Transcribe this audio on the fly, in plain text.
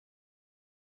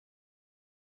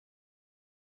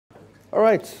All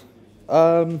right.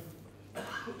 Um,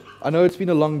 I know it's been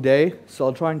a long day, so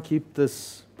I'll try and keep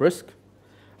this brisk.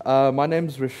 My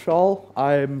name's Rishal.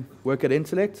 I work at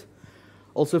Entelect.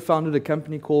 Also founded a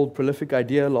company called Prolific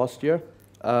Idea last year,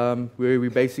 where we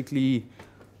basically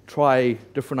try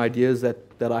different ideas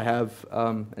that I have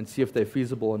and see if they're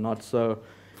feasible or not. So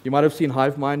you might have seen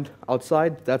HiveMind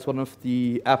outside. That's one of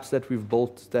the apps that we've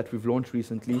built, that we've launched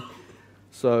recently.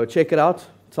 So check it out.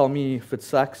 Tell me if it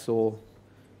sucks or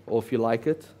if you like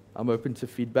it. I'm open to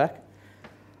feedback.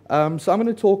 So I'm going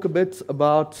to talk a bit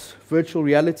about virtual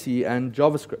reality and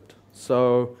JavaScript.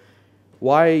 So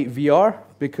why VR?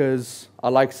 Because I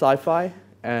like sci-fi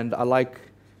and I like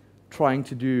trying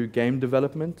to do game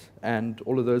development and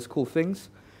all of those cool things.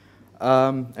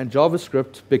 And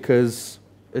JavaScript because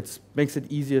it makes it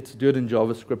easier to do it in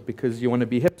JavaScript because you want to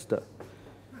be hipster.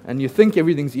 And you think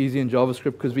everything's easy in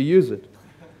JavaScript because we use it.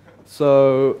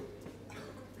 So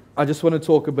I just want to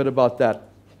talk a bit about that.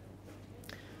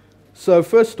 So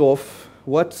first off,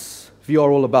 what's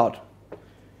VR all about?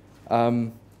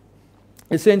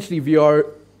 Essentially,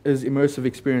 VR is immersive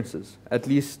experiences. At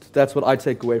least that's what I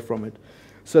take away from it.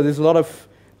 So there's a lot of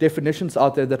definitions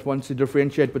out there that want to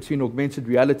differentiate between augmented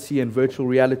reality and virtual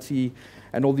reality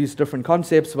and all these different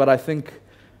concepts, but I think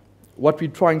what we're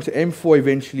trying to aim for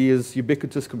eventually is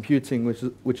ubiquitous computing,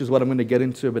 which is what I'm going to get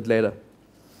into a bit later.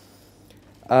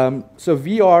 So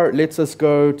VR lets us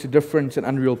go to different and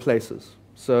unreal places.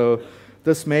 So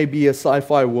this may be a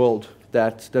sci-fi world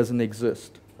that doesn't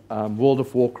exist, World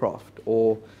of Warcraft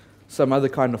or some other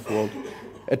kind of world.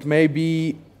 It may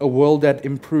be a world that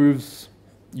improves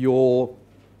your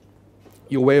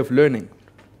way of learning.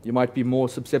 You might be more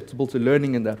susceptible to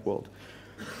learning in that world.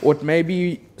 Or it may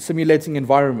be simulating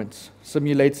environments,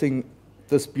 simulating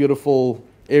this beautiful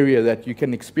area that you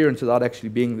can experience without actually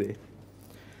being there.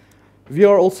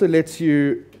 VR also lets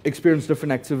you experience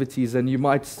different activities, and you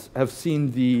might have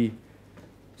seen the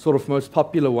sort of most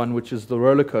popular one, which is the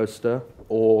roller coaster,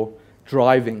 or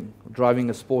driving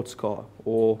a sports car,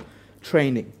 or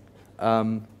training.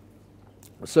 So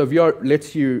VR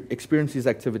lets you experience these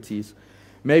activities.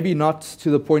 Maybe not to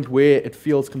the point where it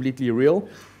feels completely real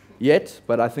yet,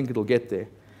 but I think it'll get there.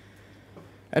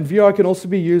 And VR can also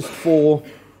be used for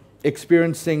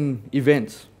experiencing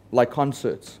events like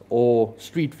concerts or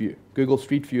Street View, Google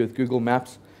Street View with Google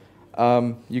Maps.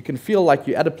 You can feel like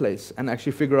you're at a place and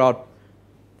actually figure out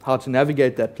how to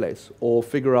navigate that place or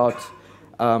figure out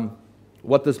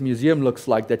what this museum looks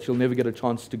like that you'll never get a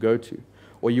chance to go to.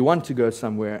 Or you want to go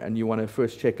somewhere and you want to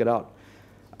first check it out.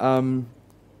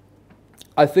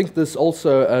 I think this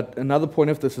also, another point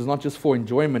of this is not just for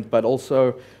enjoyment, but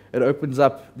also it opens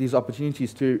up these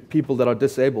opportunities to people that are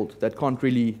disabled, that can't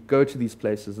really go to these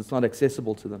places. It's not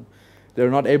accessible to them. They're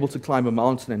not able to climb a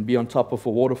mountain and be on top of a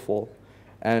waterfall.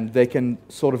 And they can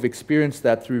sort of experience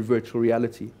that through virtual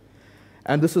reality.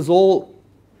 And this is all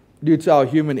due to our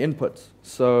human input.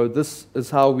 So this is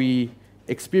how we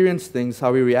experience things,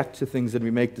 how we react to things, and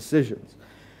we make decisions.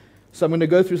 So I'm going to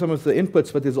go through some of the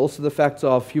inputs, but there's also the factor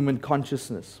of human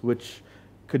consciousness, which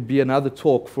could be another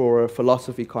talk for a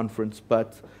philosophy conference.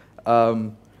 But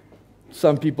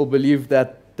some people believe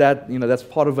that that's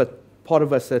part of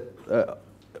us that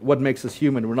what makes us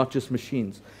human. We're not just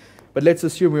machines. But let's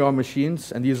assume we are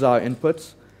machines, and these are our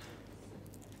inputs.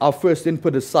 Our first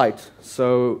input is sight,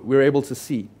 so we're able to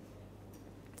see.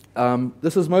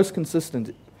 This is most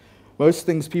consistent. Most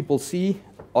things people see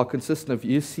are consistent. If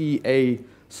you see a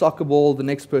soccer ball, the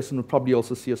next person would probably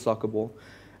also see a soccer ball.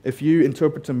 If you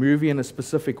interpret a movie in a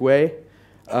specific way,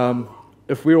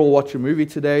 if we all watch a movie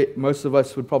today, most of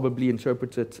us would probably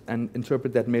interpret it and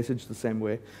interpret that message the same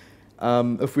way.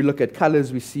 If we look at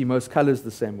colors, we see most colors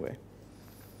the same way.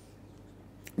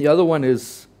 The other one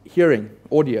is hearing,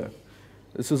 audio.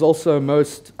 This is also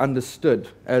most understood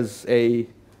as a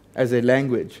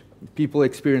language. People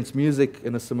experience music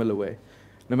in a similar way,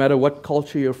 no matter what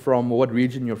culture you're from or what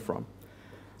region you're from.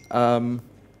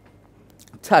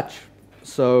 Touch.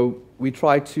 So we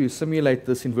try to simulate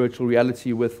this in virtual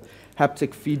reality with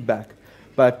haptic feedback.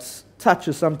 But touch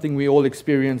is something we all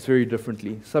experience very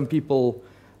differently. Some people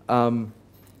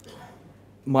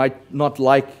might not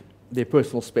like their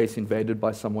personal space invaded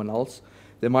by someone else.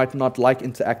 They might not like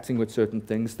interacting with certain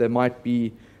things. They might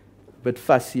be a bit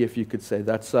fussy, if you could say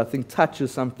that. So I think touch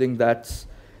is something that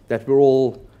we're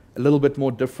all a little bit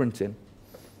more different in.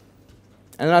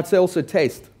 And I'd say also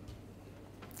taste.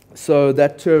 So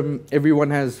that term, everyone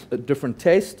has a different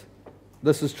taste.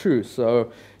 This is true.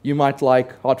 So you might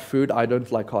like hot food. I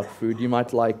don't like hot food. You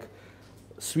might like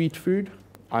sweet food.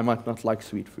 I might not like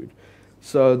sweet food.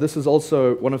 So this is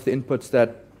also one of the inputs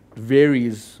that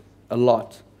varies a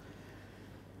lot.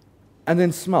 And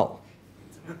then smell.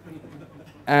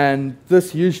 And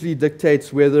this usually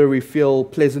dictates whether we feel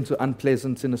pleasant or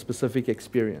unpleasant in a specific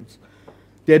experience.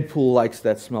 Deadpool likes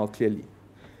that smell clearly.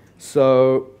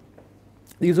 So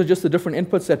these are just the different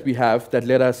inputs that we have that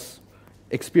let us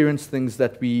experience things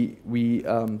that we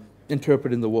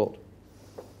interpret in the world.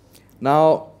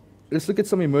 Now, let's look at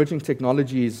some emerging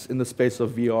technologies in the space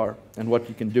of VR and what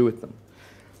you can do with them.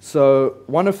 So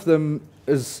one of them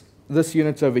is this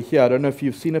unit over here. I don't know if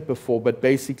you've seen it before, but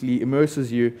basically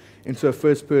immerses you into a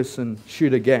first-person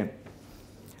shooter game.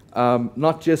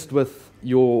 Not just with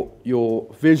your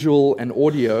visual and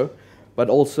audio, but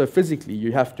also physically.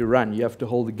 You have to run, you have to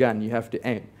hold the gun, you have to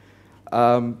aim.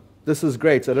 This is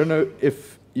great. I don't know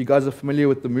if you guys are familiar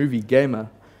with the movie Gamer.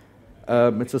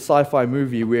 It's a sci-fi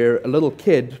movie where a little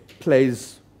kid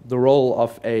plays the role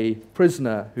of a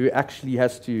prisoner who actually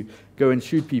has to go and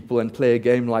shoot people and play a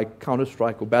game like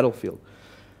Counter-Strike or Battlefield.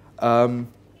 So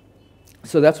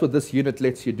that's what this unit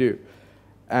lets you do.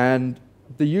 And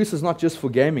the use is not just for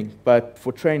gaming, but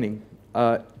for training.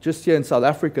 Just here in South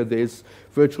Africa, there's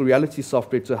virtual reality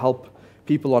software to help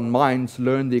people on mines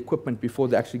learn the equipment before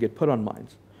they actually get put on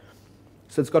mines.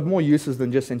 So it's got more uses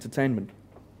than just entertainment.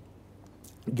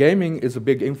 Gaming is a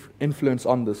big influence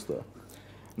on this, though.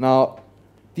 Now,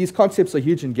 these concepts are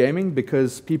huge in gaming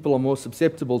because people are more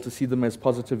susceptible to see them as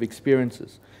positive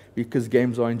experiences because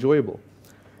games are enjoyable.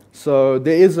 So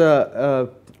there is a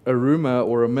rumor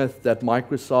or a myth that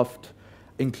Microsoft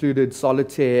included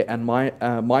Solitaire and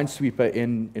Minesweeper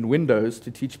in Windows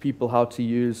to teach people how to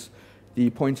use the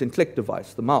point-and-click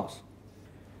device, the mouse.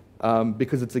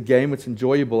 Because it's a game, it's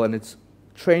enjoyable, and it's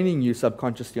training you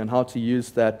subconsciously on how to use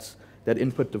that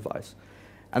input device.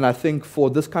 And I think for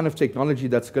this kind of technology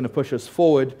that's going to push us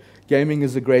forward, gaming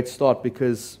is a great start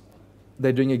because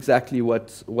they're doing exactly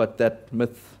what that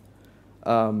myth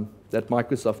that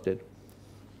Microsoft did.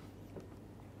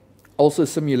 Also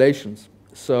simulations.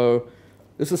 So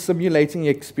this is simulating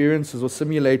experiences or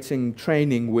simulating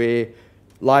training where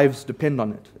lives depend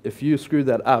on it. If you screw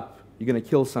that up, you're going to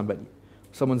kill somebody.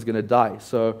 Someone's going to die.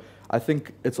 So I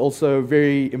think it's also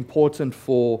very important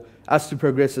for us to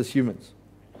progress as humans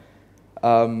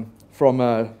from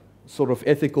a sort of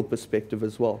ethical perspective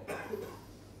as well.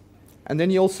 And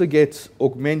then you also get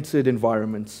augmented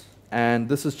environments, and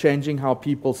this is changing how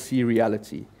people see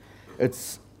reality.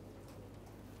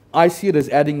 I see it as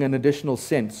adding an additional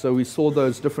sense. So we saw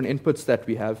those different inputs that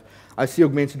we have. I see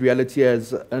augmented reality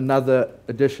as another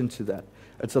addition to that.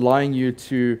 It's allowing you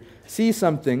to see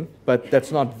something, but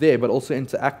that's not there, but also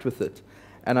interact with it.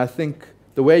 And I think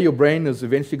the way your brain is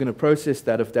eventually going to process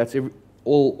that, if that's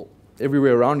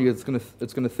everywhere around you, it's going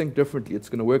to think differently. It's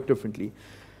going to work differently.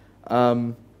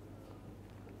 And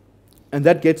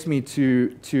that gets me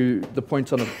to the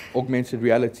point on augmented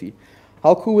reality.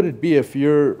 How cool would it be if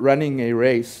you're running a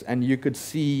race and you could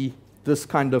see this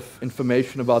kind of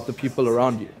information about the people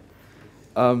around you?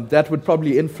 That would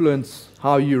probably influence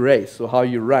how you race or how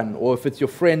you run. Or if it's your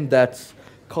friend that's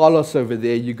Carlos over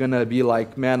there, you're going to be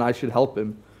like, man, I should help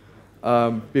him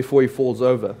before he falls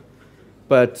over.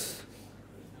 But,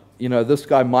 you know, this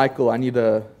guy, Michael, I need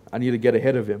to get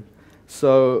ahead of him.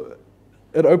 So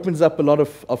it opens up a lot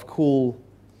of cool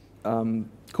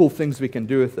things we can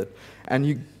do with it.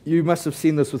 And you must have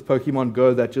seen this with Pokemon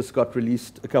Go that just got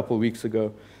released a couple of weeks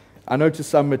ago. I know to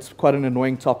some it's quite an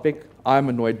annoying topic. I'm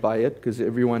annoyed by it because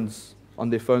everyone's on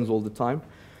their phones all the time.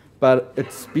 But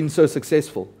it's been so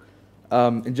successful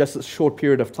in just a short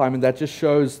period of time, and that just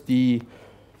shows the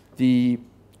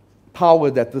power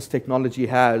that this technology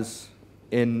has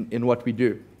in what we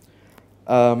do.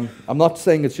 I'm not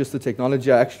saying it's just the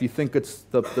technology. I actually think it's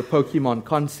the Pokemon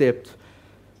concept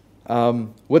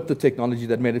with the technology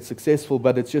that made it successful,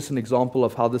 but it's just an example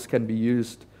of how this can be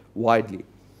used widely.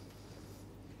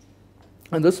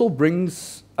 And this all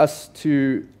brings us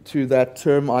to that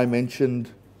term I mentioned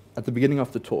at the beginning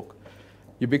of the talk,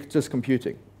 ubiquitous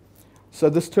computing. So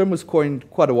this term was coined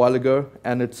quite a while ago,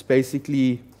 and it's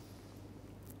basically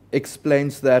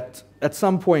explains that at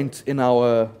some point in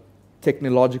our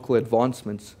technological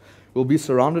advancements, we'll be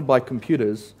surrounded by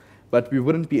computers, but we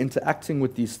wouldn't be interacting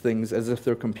with these things as if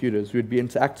they're computers. We'd be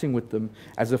interacting with them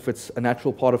as if it's a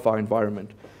natural part of our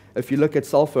environment. If you look at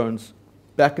cell phones,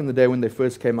 back in the day when they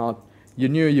first came out, you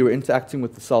knew you were interacting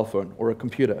with the cell phone or a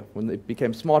computer. When they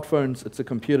became smartphones, it's a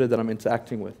computer that I'm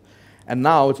interacting with. And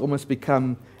now it's almost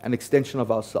become an extension of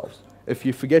ourselves. If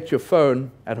you forget your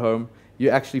phone at home, you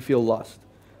actually feel lost.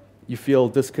 You feel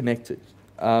disconnected.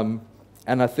 And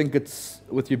I think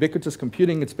with ubiquitous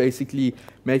computing, it's basically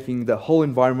making the whole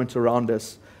environment around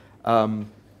us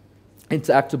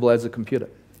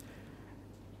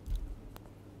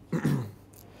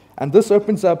And this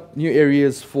opens up new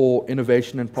areas for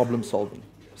innovation and problem solving.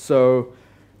 So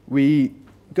we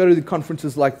go to the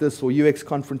conferences like this or UX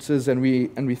conferences and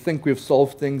we think we've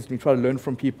solved things and we try to learn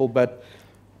from people, but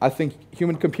I think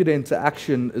human-computer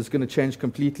interaction is going to change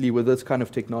completely with this kind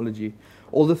of technology.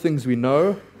 All the things we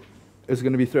know is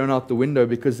going to be thrown out the window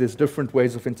because there's different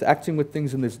ways of interacting with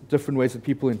things and there's different ways that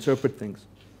people interpret things.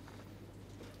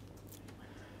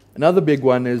 Another big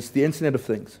one is the Internet of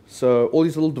Things. So all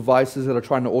these little devices that are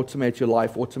trying to automate your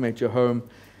life, automate your home,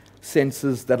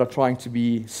 sensors that are trying to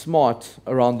be smart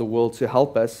around the world to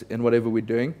help us in whatever we're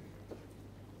doing.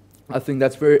 I think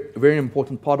that's a very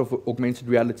important part of augmented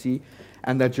reality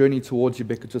and that journey towards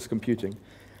ubiquitous computing.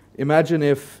 Imagine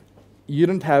if you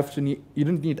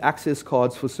didn't need access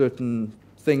cards for certain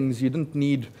things, you didn't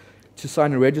need to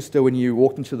sign a register when you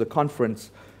walked into the conference.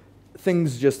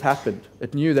 Things just happened.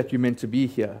 It knew that you meant to be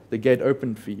here. The gate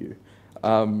opened for you.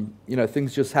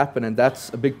 Things just happen, and that's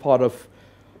a big part of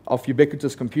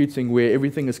ubiquitous computing, where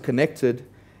everything is connected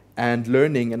and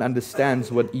learning and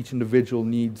understands what each individual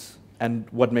needs and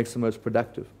what makes them most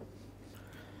productive.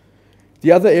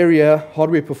 The other area,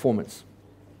 hardware performance.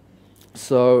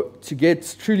 So to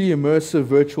get truly immersive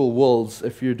virtual worlds,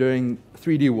 if you're doing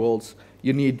 3D worlds,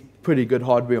 you need pretty good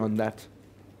hardware on that.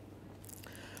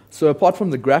 So apart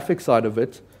from the graphic side of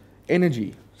it,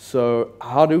 energy. So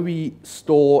how do we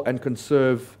store and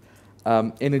conserve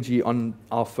energy on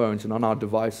our phones and on our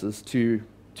devices to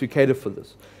cater for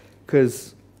this?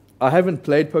 Because I haven't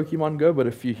played Pokemon Go, but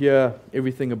if you hear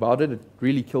everything about it, it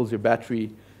really kills your battery.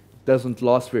 It doesn't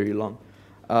last very long.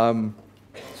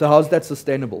 So how's that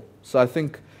sustainable? So I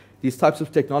think these types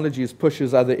of technologies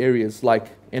pushes other areas like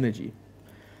energy.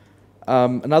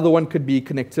 Another one could be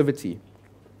connectivity.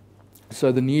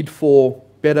 So the need for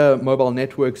better mobile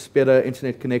networks, better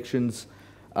internet connections.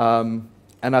 And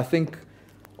I think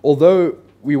although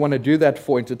we want to do that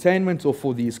for entertainment or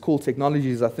for these cool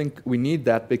technologies, I think we need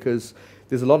that because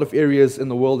there's a lot of areas in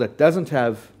the world that doesn't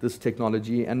have this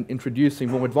technology, and introducing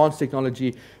more advanced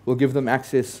technology will give them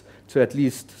access to at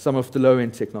least some of the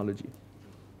low-end technology.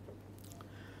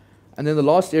 And then the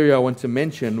last area I want to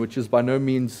mention, which is by no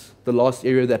means the last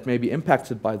area that may be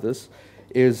impacted by this,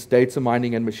 is data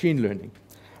mining and machine learning.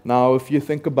 Now, if you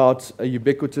think about a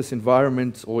ubiquitous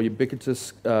environment or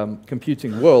ubiquitous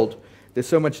computing world, there's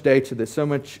so much data, there's so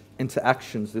much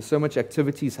interactions, there's so much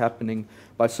activities happening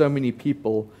by so many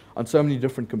people on so many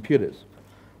different computers.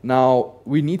 Now,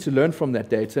 we need to learn from that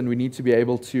data and we need to be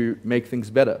able to make things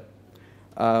better.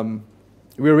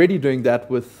 We're already doing that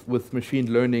with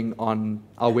machine learning on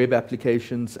our web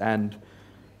applications, and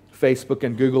Facebook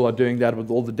and Google are doing that with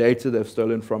all the data they've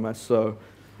stolen from us. So,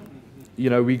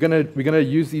 we're gonna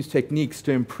use these techniques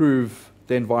to improve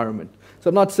the environment. So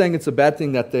I'm not saying it's a bad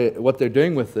thing that what they're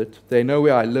doing with it. They know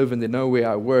where I live and they know where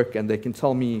I work, and they can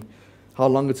tell me how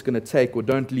long it's going to take, or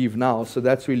don't leave now. So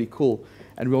that's really cool.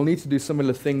 And we'll need to do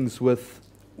similar things with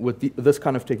this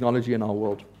kind of technology in our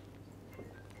world.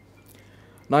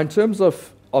 Now, in terms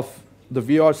of the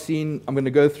VR scene, I'm going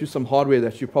to go through some hardware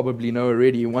that you probably know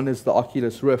already. One is the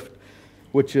Oculus Rift,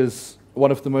 which is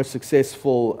one of the most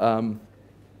successful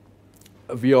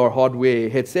VR hardware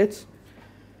headsets.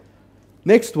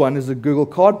 Next one is a Google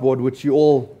Cardboard, which you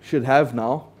all should have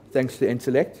now, thanks to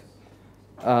Entelect.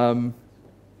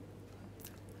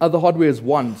 Other hardware is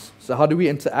Wands. So how do we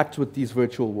interact with these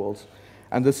virtual worlds?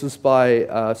 And this is by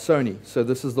Sony. So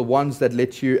this is the ones that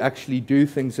let you actually do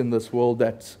things in this world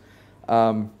that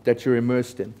you're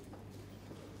immersed in.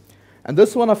 And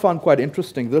this one I found quite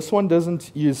interesting. This one doesn't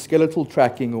use skeletal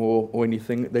tracking or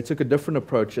anything. They took a different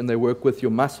approach, and they work with your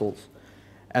muscles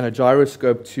and a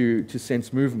gyroscope to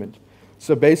sense movement.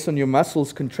 So based on your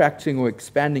muscles contracting or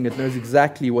expanding, it knows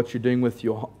exactly what you're doing with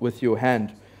your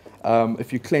hand.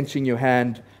 If you're clenching your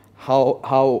hand,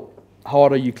 how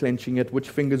hard are you clenching it? Which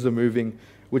fingers are moving?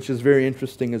 Which is very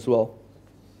interesting as well.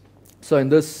 So in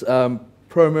this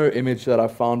promo image that I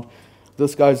found,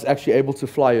 this guy's actually able to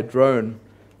fly a drone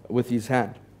with his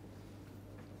hand.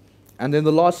 And then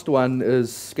the last one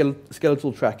is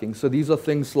skeletal tracking. So these are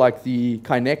things like the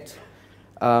Kinect,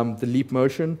 the leap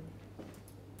motion.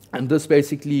 And this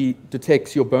basically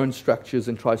detects your bone structures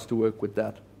and tries to work with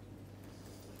that.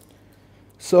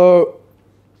 So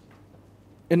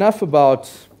enough about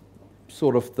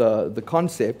sort of the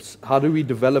concepts. How do we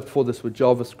develop for this with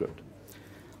JavaScript?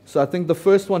 So I think the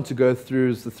first one to go through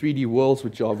is the 3D worlds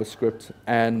with JavaScript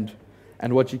and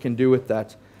what you can do with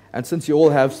that. And since you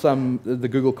all have the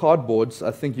Google Cardboards,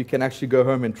 I think you can actually go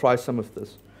home and try some of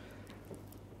this.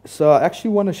 So I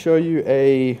actually want to show you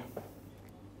a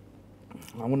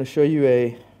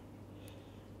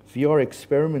VR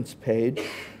experiments page.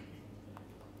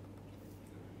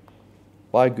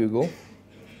 by Google.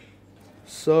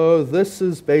 So this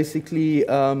is basically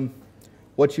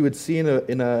what you would see in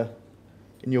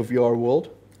your VR world.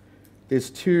 There's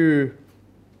two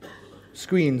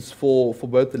screens for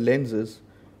both the lenses,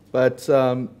 but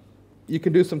you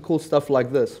can do some cool stuff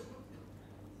like this.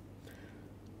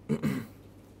 I'm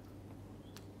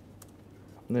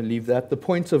going to leave that. The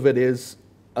point of it is,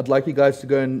 I'd like you guys to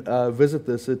go and visit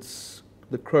this. It's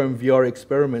the Chrome VR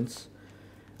experiments,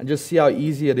 and just see how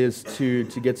easy it is to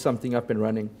get something up and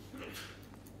running.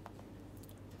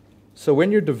 So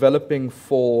when you're developing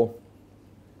for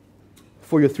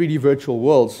your 3D virtual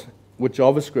worlds with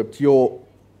JavaScript, your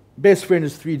best friend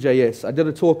is 3JS. I did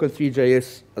a talk on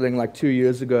 3JS, I think like 2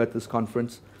 years ago at this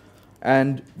conference,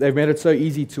 and they've made it so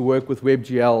easy to work with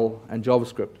WebGL and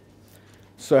JavaScript.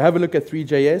 So have a look at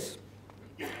 3JS.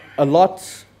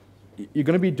 You're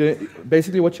going to be doing,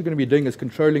 basically what you're going to be doing is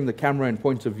controlling the camera and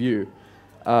point of view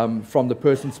from the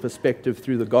person's perspective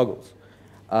through the goggles.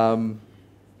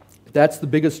 That's the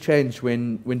biggest change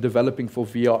when developing for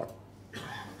VR.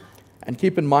 And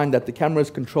keep in mind that the camera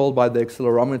is controlled by the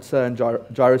accelerometer and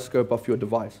gyroscope of your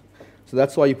device. So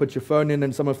that's why you put your phone in,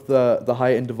 and some of the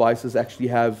high-end devices actually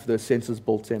have the sensors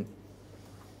built in.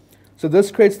 So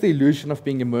this creates the illusion of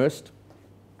being immersed.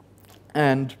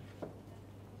 And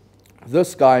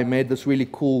this guy made this really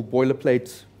cool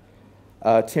boilerplate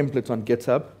template on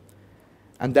GitHub.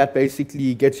 And that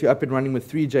basically gets you up and running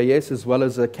with 3JS, as well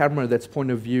as a camera that's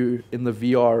point of view in the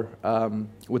VR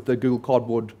with the Google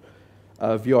Cardboard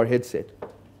VR headset,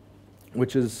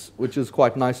 which is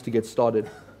quite nice to get started.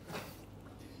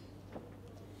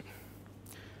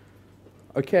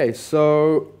 Okay,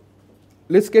 so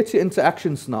let's get to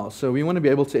interactions now. So we want to be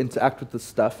able to interact with this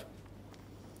stuff.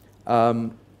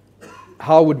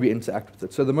 How would we interact with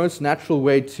it? So the most natural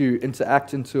way to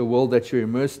interact into a world that you're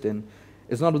immersed in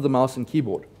is not with the mouse and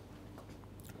keyboard.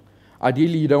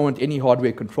 Ideally, you don't want any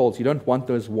hardware controls. You don't want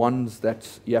those ones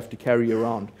that you have to carry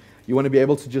around. You want to be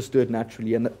able to just do it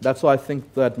naturally. And that's why I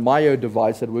think that Myo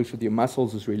device that works with your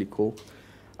muscles is really cool.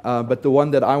 But the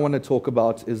one that I want to talk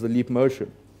about is the Leap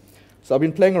Motion. So I've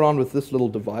been playing around with this little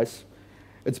device.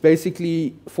 It's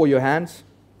basically for your hands.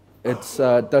 It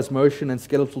does motion and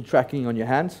skeletal tracking on your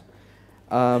hands.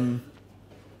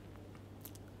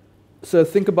 So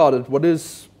think about it. What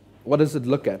does it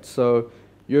look at? So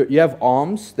you have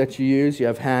arms that you use, you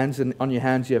have hands, and on your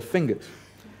hands you have fingers.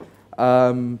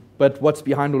 But what's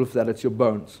behind all of that? It's your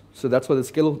bones. So that's why the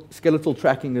skeletal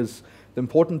tracking is the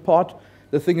important part.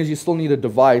 The thing is, you still need a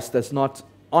device that's not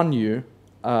on you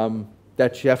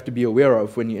that you have to be aware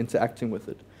of when you're interacting with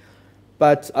it.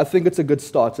 But I think it's a good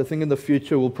start. I think in the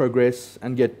future we'll progress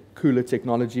and get cooler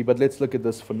technology, but let's look at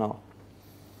this for now.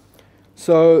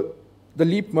 So the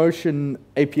Leap Motion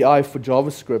API for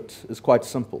JavaScript is quite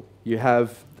simple. You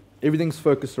have everything's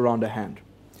focused around a hand.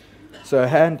 So a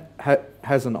hand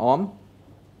has an arm.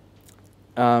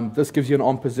 This gives you an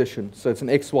arm position. So it's an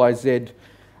X, Y, Z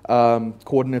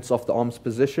coordinates of the arm's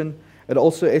position. It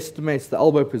also estimates the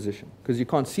elbow position, because you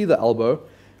can't see the elbow,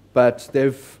 but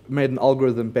they've made an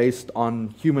algorithm based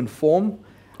on human form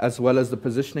as well as the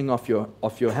positioning of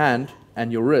your hand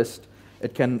and your wrist.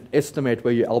 It can estimate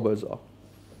where your elbows are.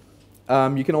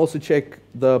 You can also check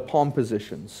the palm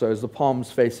position. So is the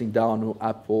palms facing down or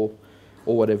up or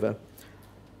whatever.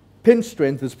 Pinch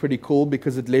strength is pretty cool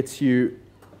because it lets you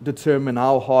determine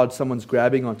how hard someone's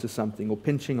grabbing onto something or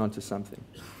pinching onto something.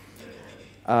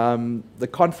 The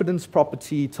confidence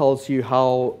property tells you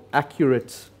how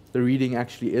accurate the reading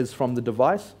actually is from the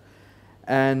device.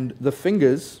 And the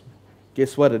fingers,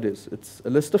 guess what it is? It's a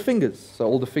list of fingers, so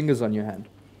all the fingers on your hand.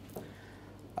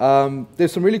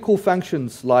 There's some really cool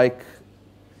functions like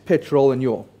pitch, roll, and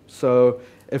yaw. So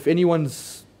if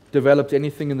anyone's developed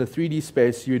anything in the 3D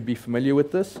space, you'd be familiar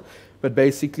with this. But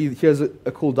basically, here's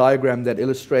a cool diagram that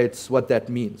illustrates what that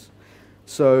means.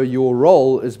 So your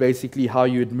roll is basically how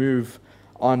you'd move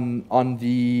on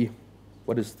the,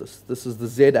 what is this? This is the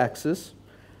Z-axis,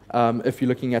 if you're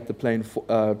looking at the plane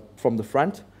from the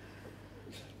front.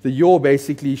 The yaw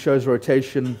basically shows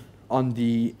rotation on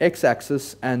the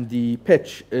X-axis, and the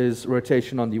pitch is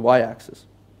rotation on the Y-axis.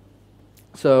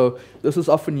 So this is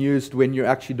often used when you're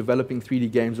actually developing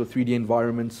 3D games or 3D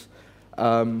environments.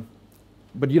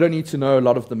 But you don't need to know a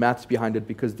lot of the maths behind it,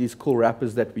 because these cool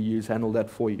wrappers that we use handle that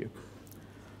for you.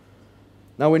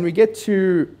 Now, when we get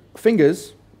to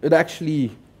fingers, it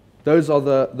actually, those are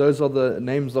the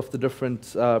names of the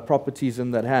different properties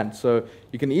in that hand. So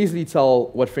you can easily tell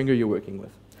what finger you're working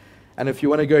with. And if you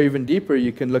want to go even deeper,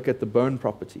 you can look at the bone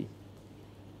property.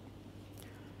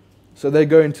 So they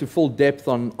go into full depth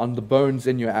on the bones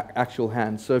in your actual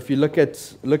hand. So if you look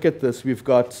at this, we've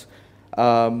got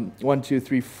one, two,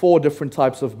 three, four different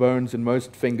types of bones in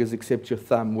most fingers except your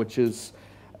thumb, which is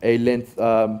a length,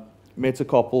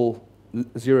 metacarpal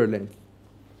zero length.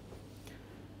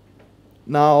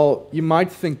 Now, you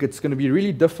might think it's going to be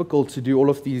really difficult to do all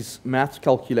of these math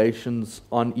calculations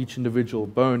on each individual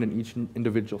bone and each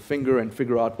individual finger and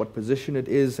figure out what position it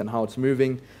is and how it's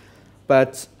moving.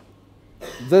 But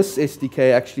this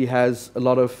SDK actually has a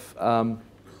lot of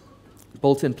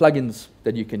built-in plugins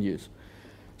that you can use.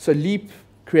 So Leap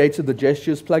created the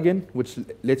gestures plugin, which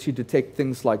lets you detect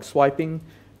things like swiping,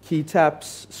 key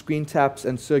taps, screen taps,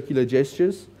 and circular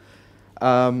gestures.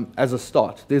 As a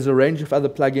start. There's a range of other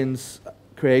plugins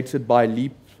created by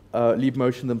Leap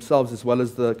Motion themselves, as well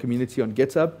as the community on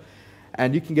GitHub,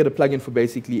 and you can get a plugin for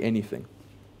basically anything.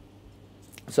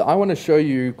 So I want to show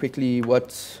you quickly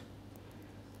what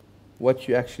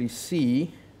you actually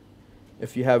see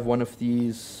if you have one of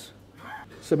these.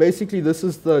 So basically, this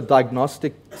is the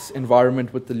diagnostics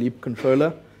environment with the Leap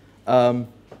controller, and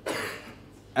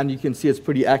you can see it's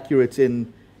pretty accurate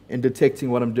in detecting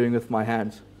what I'm doing with my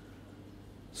hands.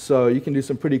 So you can do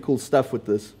some pretty cool stuff with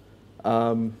this.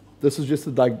 This is just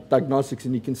the diagnostics,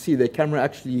 and you can see the camera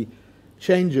actually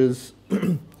changes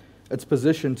its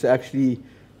position to actually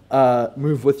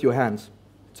move with your hands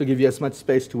to give you as much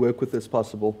space to work with as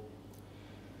possible.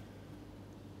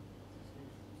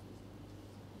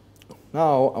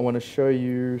 Now I want to show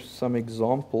you some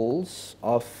examples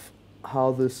of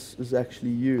how this is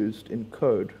actually used in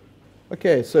code.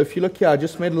 Okay, so if you look here, I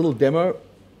just made a little demo.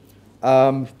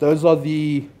 Those are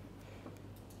the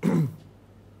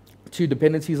two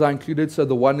dependencies I included. So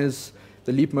the one is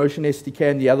the Leap Motion SDK,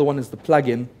 and the other one is the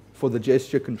plugin for the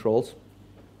gesture controls.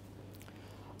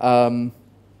 Now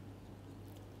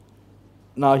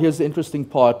here's the interesting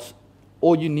part.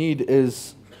 All you need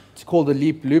is, it's called the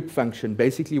Leap Loop function.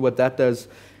 Basically what that does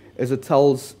is it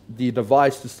tells the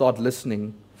device to start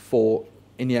listening for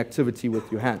any activity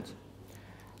with your hands.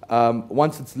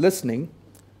 Once it's listening,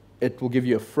 it will give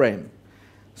you a frame.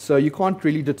 So you can't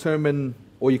really determine,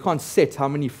 or you can't set how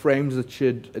many frames it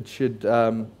should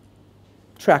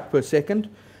track per second,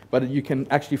 but you can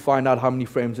actually find out how many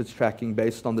frames it's tracking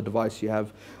based on the device you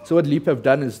have. So what Leap have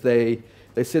done is they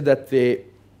said that their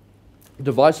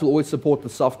device will always support the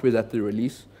software that they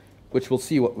release, which we'll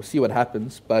see what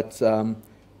happens. But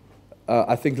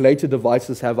I think later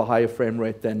devices have a higher frame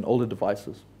rate than older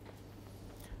devices.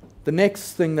 The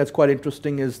next thing that's quite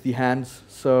interesting is the hands.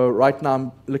 So right now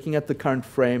I'm looking at the current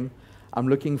frame. I'm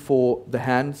looking for the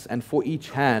hands, and for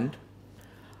each hand,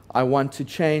 I want to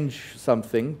change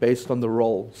something based on the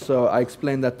role. So I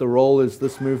explained that the role is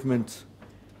this movement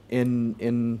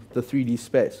in the 3D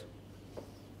space.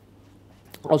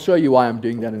 I'll show you why I'm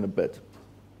doing that in a bit.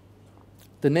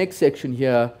 The next section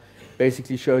here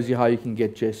basically shows you how you can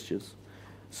get gestures.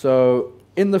 So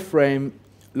in the frame,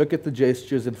 look at the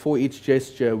gestures, and for each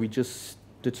gesture, we're just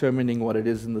determining what it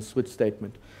is in the switch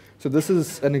statement. So this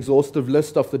is an exhaustive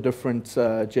list of the different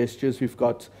gestures. We've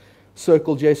got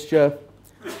circle gesture,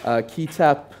 key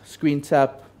tap, screen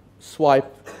tap,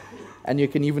 swipe, and you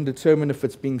can even determine if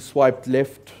it's being swiped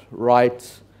left,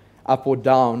 right, up or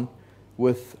down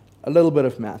with a little bit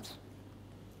of math.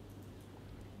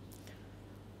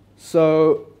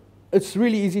 So it's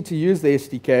really easy to use the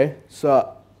SDK.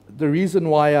 So the reason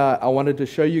why I wanted to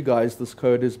show you guys this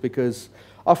code is because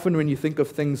often when you think of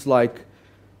things like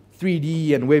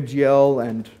 3D and WebGL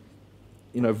and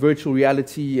virtual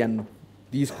reality and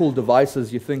these cool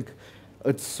devices, you think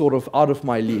it's sort of out of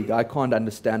my league. I can't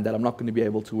understand that. I'm not going to be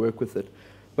able to work with it.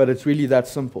 But it's really that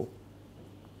simple.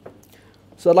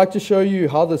 So I'd like to show you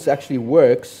how this actually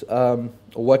works, or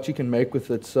what you can make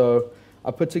with it. So I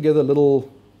put together a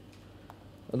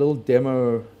little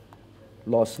demo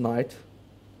last night.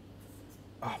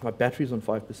 Oh, my battery's on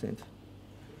 5%.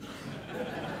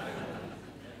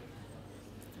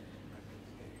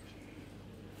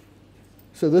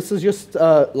 So this is just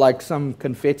like some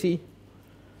confetti.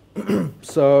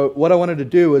 So what I wanted to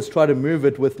do is try to move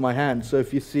it with my hand. So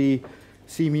if you see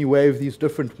me wave these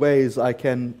different ways, I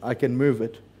can move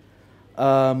it.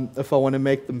 If I want to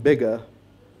make them bigger,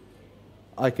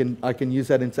 I can use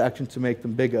that interaction to make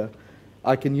them bigger.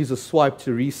 I can use a swipe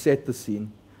to reset the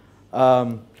scene.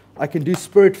 I can do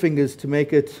spirit fingers to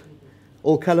make it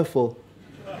all colorful.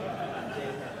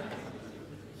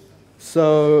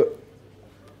 So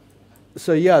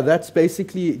yeah, that's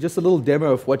basically just a little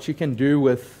demo of what you can do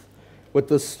with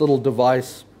this little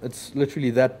device. It's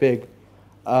literally that big.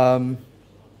 I'd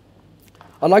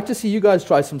like to see you guys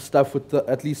try some stuff with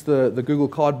at least the Google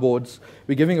Cardboards.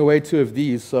 We're giving away 2 of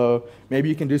these, so maybe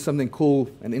you can do something cool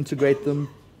and integrate them,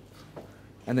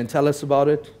 and then tell us about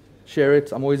it, share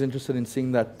it. I'm always interested in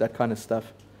seeing that kind of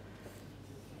stuff.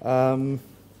 And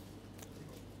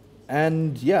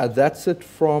yeah, that's it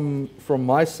from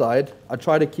my side. I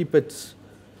try to keep it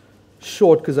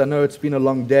short because I know it's been a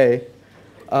long day.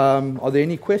 Are there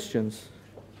any questions?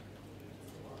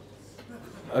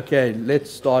 Okay,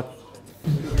 let's start. I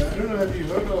don't know, have you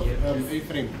heard of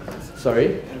A-frame?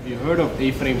 Sorry? Have you heard of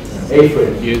A-frame?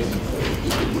 A-frame? Yes.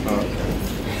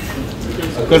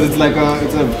 Because it's like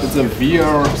it's a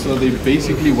VR, so they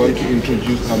basically want to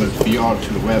introduce VR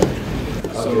to the web.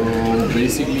 So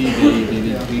basically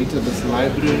they created this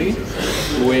library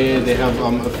where they have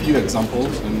a few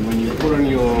examples, and when you put on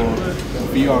your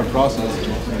VR process,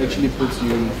 it actually puts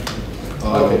you in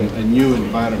a new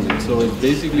environment. So it's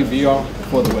basically VR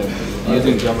for the web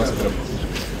using JavaScript.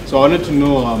 So I wanted to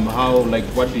know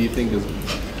what do you think is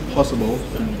possible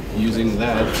using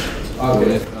that?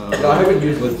 Okay. Yeah, I haven't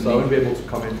used it, so I won't be able to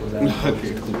comment on that.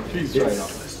 Okay, cool. Please try it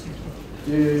out.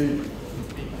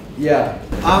 Yeah.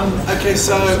 Okay,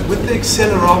 so with the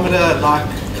accelerometer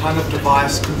kind of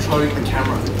device controlling the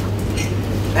camera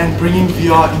and bringing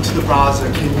VR into the browser,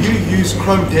 can you use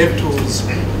Chrome DevTools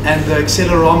and the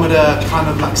accelerometer kind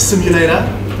of like simulator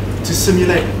to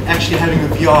simulate actually having a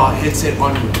VR headset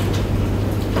on you?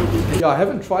 Yeah, I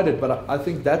haven't tried it, but I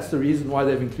think that's the reason why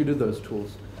they've included those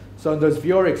tools. So in those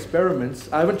VR experiments,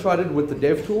 I haven't tried it with the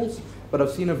dev tools, but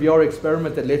I've seen a VR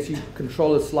experiment that lets you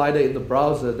control a slider in the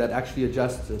browser that actually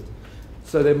adjusts it.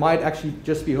 So they might actually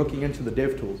just be hooking into the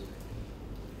dev tools.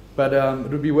 But it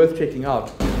would be worth checking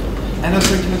out. And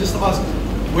also, can I just ask,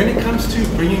 when it comes to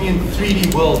bringing in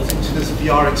 3D worlds into this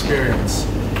VR experience,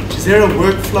 is there a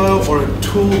workflow or a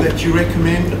tool that you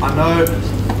recommend? I know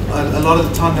a lot of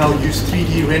the time they'll use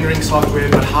 3D rendering software,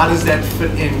 but how does that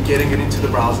fit in getting it into the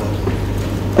browser?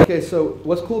 Okay, so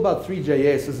what's cool about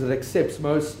 3JS is it accepts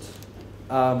most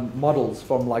models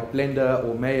from like Blender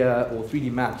or Maya or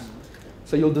 3D Max.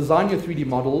 So you'll design your 3D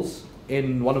models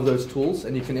in one of those tools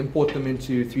and you can import them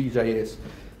into 3JS.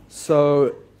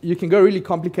 So you can go really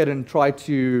complicated and try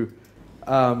to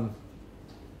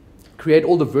create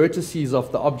all the vertices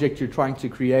of the object you're trying to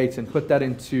create and put that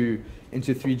into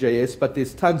 3JS, but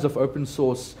there's tons of open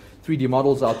source 3D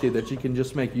models out there that you can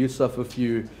just make use of if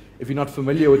you're not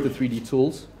familiar with the 3D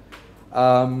tools.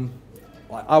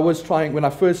 I was trying, when I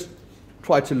first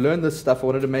tried to learn this stuff, I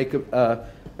wanted to make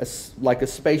like a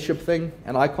spaceship thing,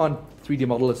 and I can't 3D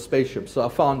model a spaceship, so I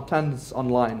found tons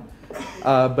online.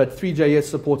 But 3JS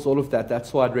supports all of that.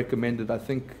 That's why I'd recommend it. I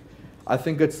think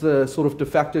it's the sort of de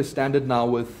facto standard now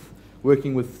with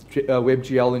working with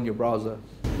WebGL in your browser.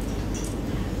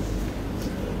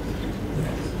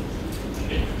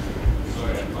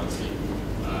 Sorry, I can't see.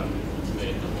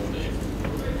 Made the whole day.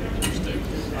 Interesting.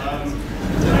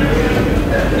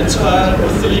 It's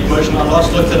with the leap motion. I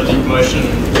last looked at a leap motion,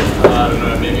 I don't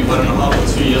know, maybe 1.5 or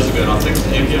 2 years ago, and I think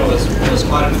the API was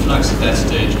quite in flux at that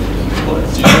stage. Do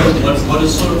you know what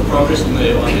is sort of progress on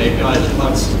the API? Is it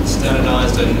quite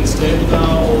standardized and stable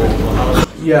now, or how?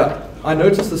 Yeah, I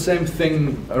noticed the same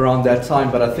thing around that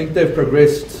time, but I think they've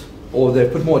progressed, or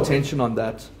they've put more attention on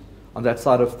that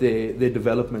side of their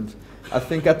development. I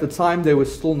think at the time they were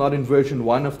still not in version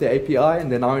 1 of the API,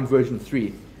 and they're now in version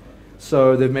 3.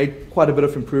 So they've made quite a bit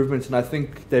of improvements, and I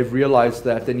think they've realized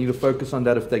that they need to focus on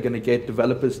that if they're going to get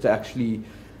developers to actually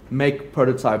make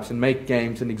prototypes and make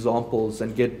games and examples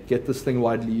and get this thing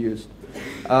widely used.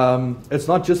 It's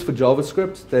not just for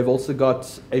JavaScript. They've also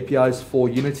got APIs for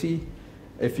Unity.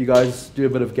 If you guys do a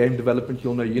bit of game development,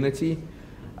 you'll know Unity.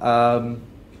 And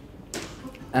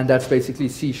that's basically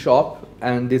C#.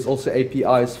 And there's also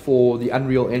APIs for the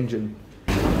Unreal Engine.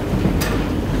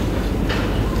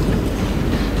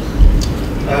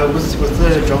 With the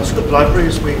JavaScript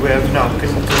libraries we have now,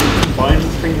 can we combine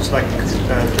things like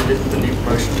the leap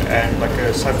motion and like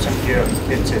a Samsung Gear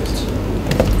headset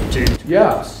to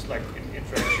Yeah. like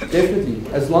interaction?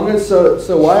 Definitely. As long as,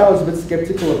 so why I was a bit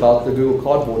skeptical about the Google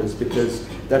Cardboard is because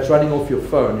that's running off your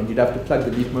phone and you'd have to plug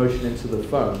the leap motion into the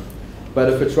phone. But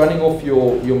if it's running off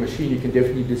your machine, you can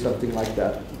definitely do something like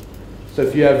that. So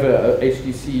if you have a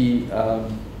HTC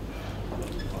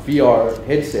VR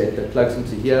headset that plugs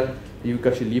into here, you've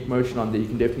got your leap motion on there, you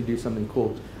can definitely do something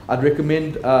cool. I'd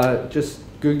recommend just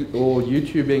Google or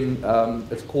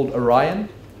YouTubing, it's called Orion,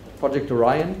 Project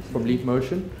Orion from Leap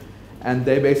Motion. And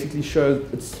they basically show,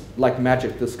 it's like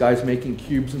magic. This guy's making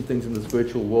cubes and things in this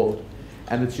virtual world.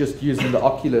 And it's just using the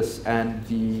Oculus and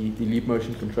the Leap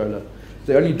Motion controller.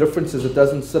 The only difference is it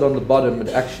doesn't sit on the bottom, it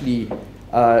actually,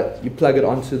 you plug it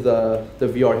onto the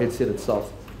VR headset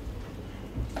itself.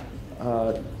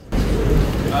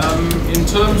 In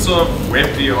terms of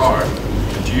WebVR,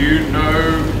 do you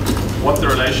know what the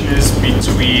relation is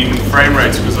between frame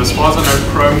rates, because as far as I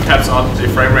know, Chrome caps out their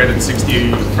frame rate at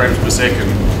 60 frames per second,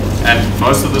 and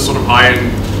most of the sort of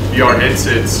high-end VR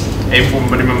headsets aim for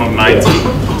a minimum of 90.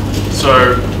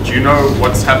 So do you know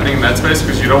what's happening in that space?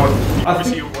 Because you don't want,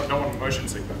 obviously you don't want motion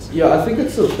sickness. Yeah, I think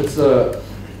it's a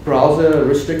browser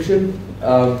restriction,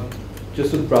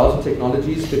 just with browser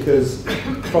technologies, because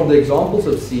from the examples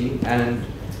I've seen and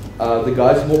the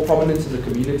guys more prominent in the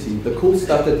community, the cool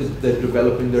stuff that they're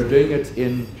developing, they're doing it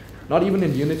in, not even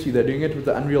in Unity, they're doing it with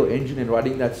the Unreal Engine and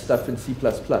writing that stuff in C++.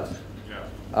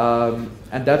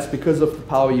 And that's because of the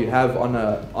power you have on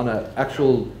a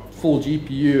actual full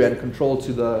GPU and control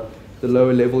to the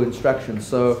lower level instructions.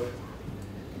 So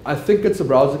I think it's a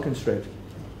browser constraint.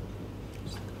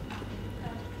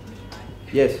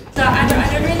 Yes? So I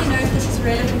don't really know if this is a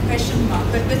relevant question or not,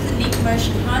 but with the leap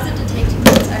motion, how is it detecting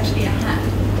that it's actually a hand?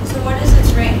 So what is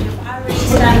its range? If I really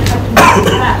stand up and move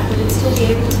the back, will it still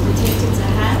be able to detect it's a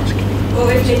hand?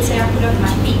 Or if, let's say, I put up my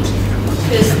feet?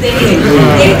 Because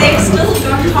they've still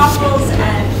got couples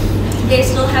and they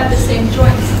still have the same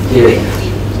joints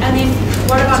theoretically. And then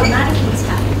what about a mannequin's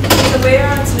hand? So where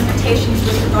are its limitations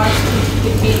with regards to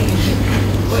it being a human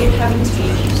or it having to be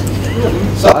a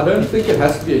human? So I don't think it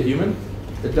has to be a human.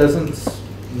 It doesn't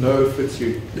know if it's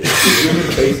you. The human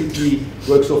basically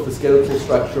works off the skeletal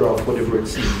structure of whatever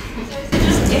it's seen. So is it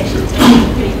just edge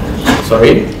detection pretty much? Sorry?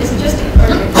 Is it just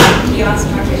you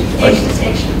answered my question, edge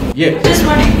detection? Yeah. I'm just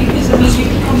wondering because I mean you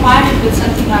can combine it with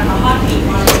something like a heartbeat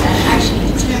monitor and actually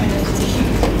determine if it's a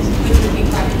human, which would be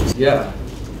quite interesting. Yeah,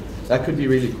 that could be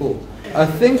really cool. I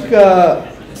think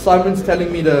Simon's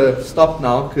telling me to stop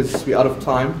now because we're out of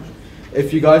time.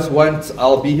 If you guys want,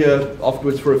 I'll be here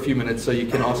afterwards for a few minutes so you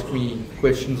can ask me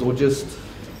questions or just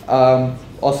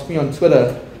ask me on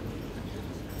Twitter.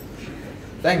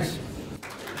 Thanks.